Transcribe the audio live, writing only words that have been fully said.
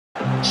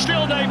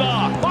Still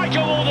Neymar, might go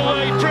all the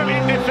way,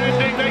 brilliant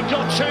defending, they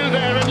got two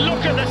there, and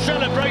look at the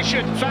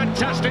celebration,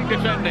 fantastic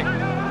defending.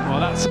 Well,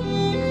 that's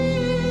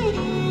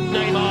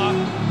Neymar,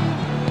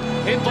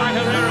 in by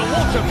Herrera,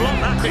 what a block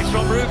that is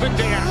from Ruben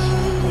Dias.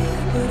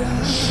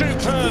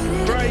 Superb,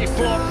 brave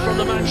block from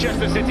the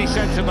Manchester City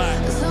centre-back.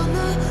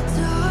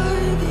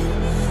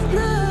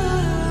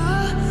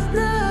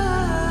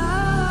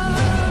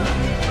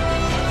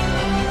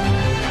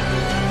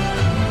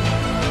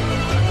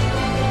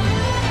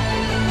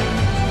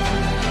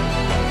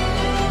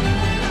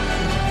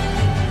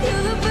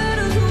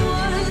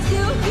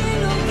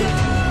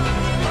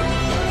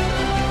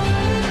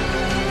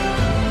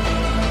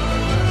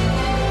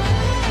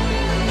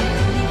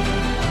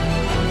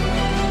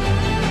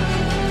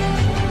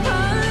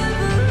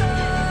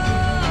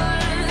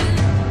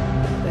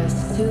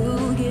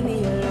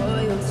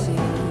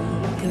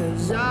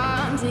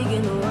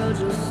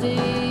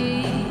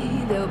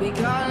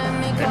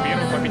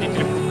 Первым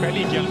победителем Кубка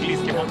Лиги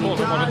английский футбол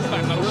может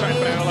стать, нарушая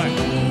правила.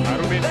 А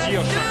Ruben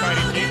Dias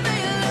шахарики.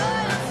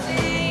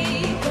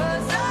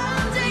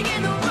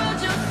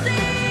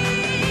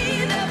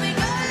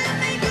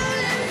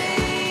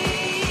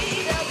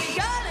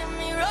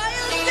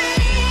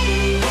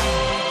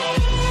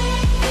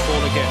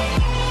 Ball again.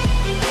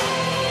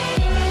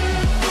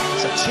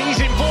 It's a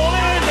teasing ball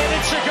in, and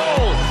it's a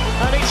goal,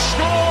 and it's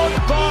scored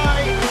by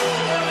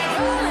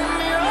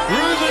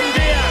Ruben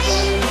Dias.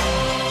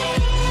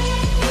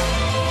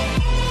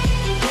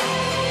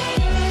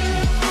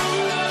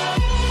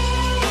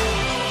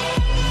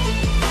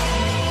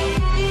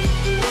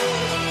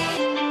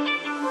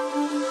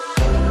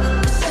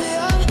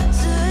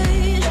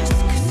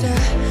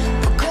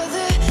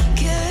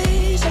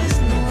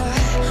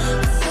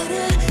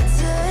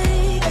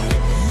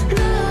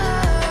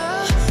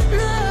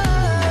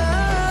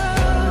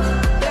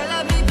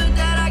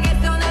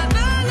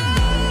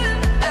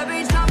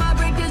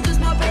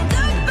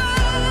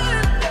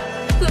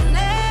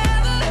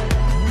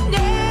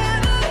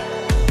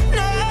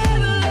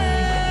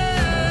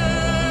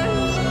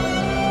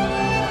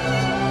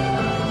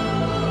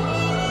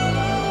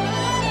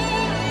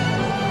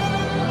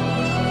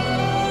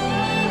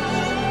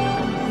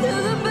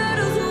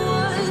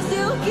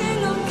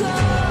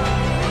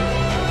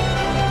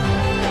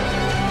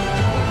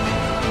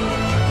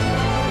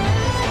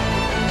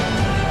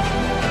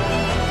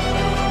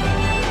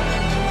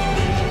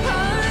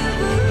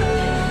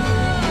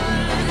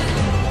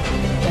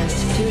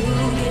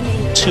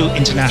 Two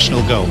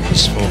international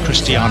goals for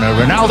Cristiano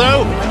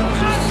Ronaldo.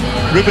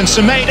 Ruben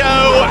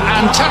Semedo,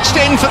 and touched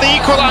in for the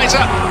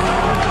equaliser.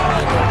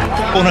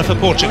 Corner for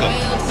Portugal.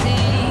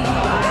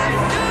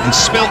 And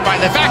spilt by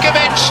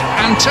Livakovic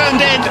and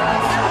turned in.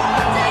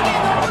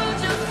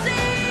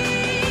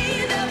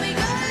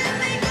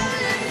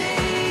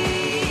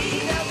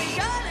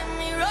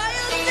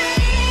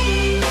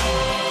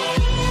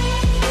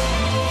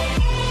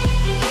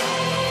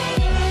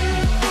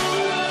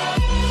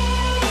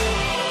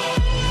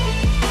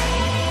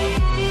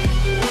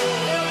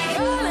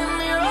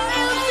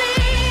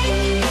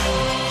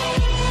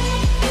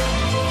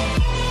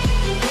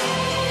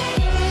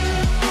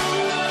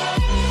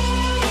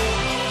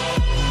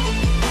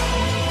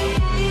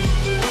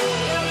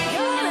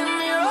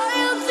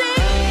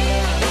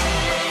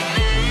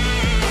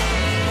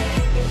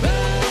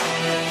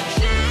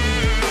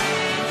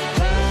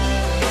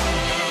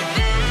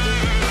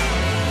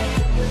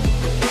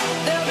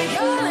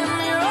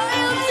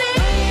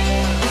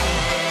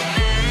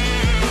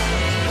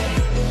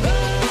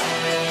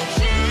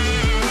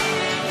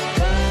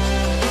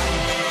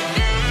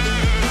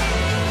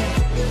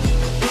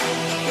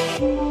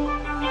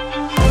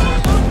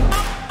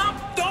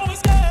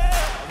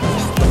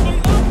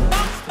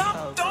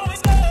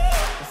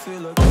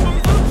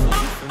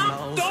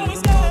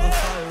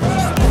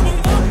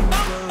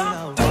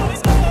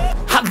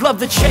 Love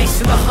the chase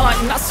and the hunt,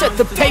 and I set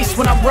the pace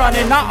when I'm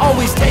running. I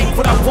always take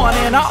what I want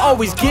and I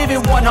always give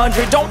it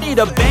 100. Don't need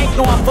a bank,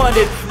 no I'm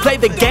funded. Play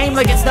the game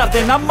like it's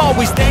nothing. I'm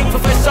always thankful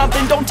for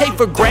something. Don't take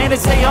for granted,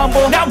 stay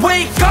humble. Now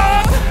wake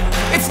up!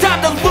 It's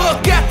time to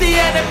look at the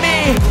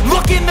enemy.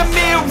 Look in the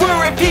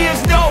mirror if he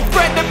is no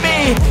friend to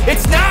me.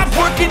 It's not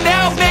working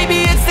out,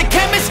 maybe it's the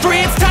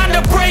chemistry. It's time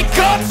to break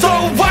up so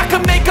I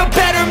can make a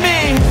better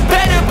me.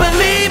 Better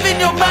believe in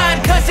your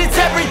mind, cause it's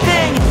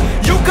everything.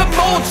 You can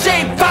mold,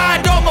 shape,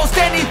 find almost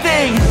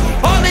anything.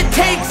 All it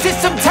takes is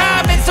some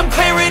time and some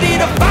clarity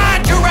to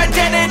find your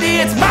identity.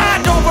 It's my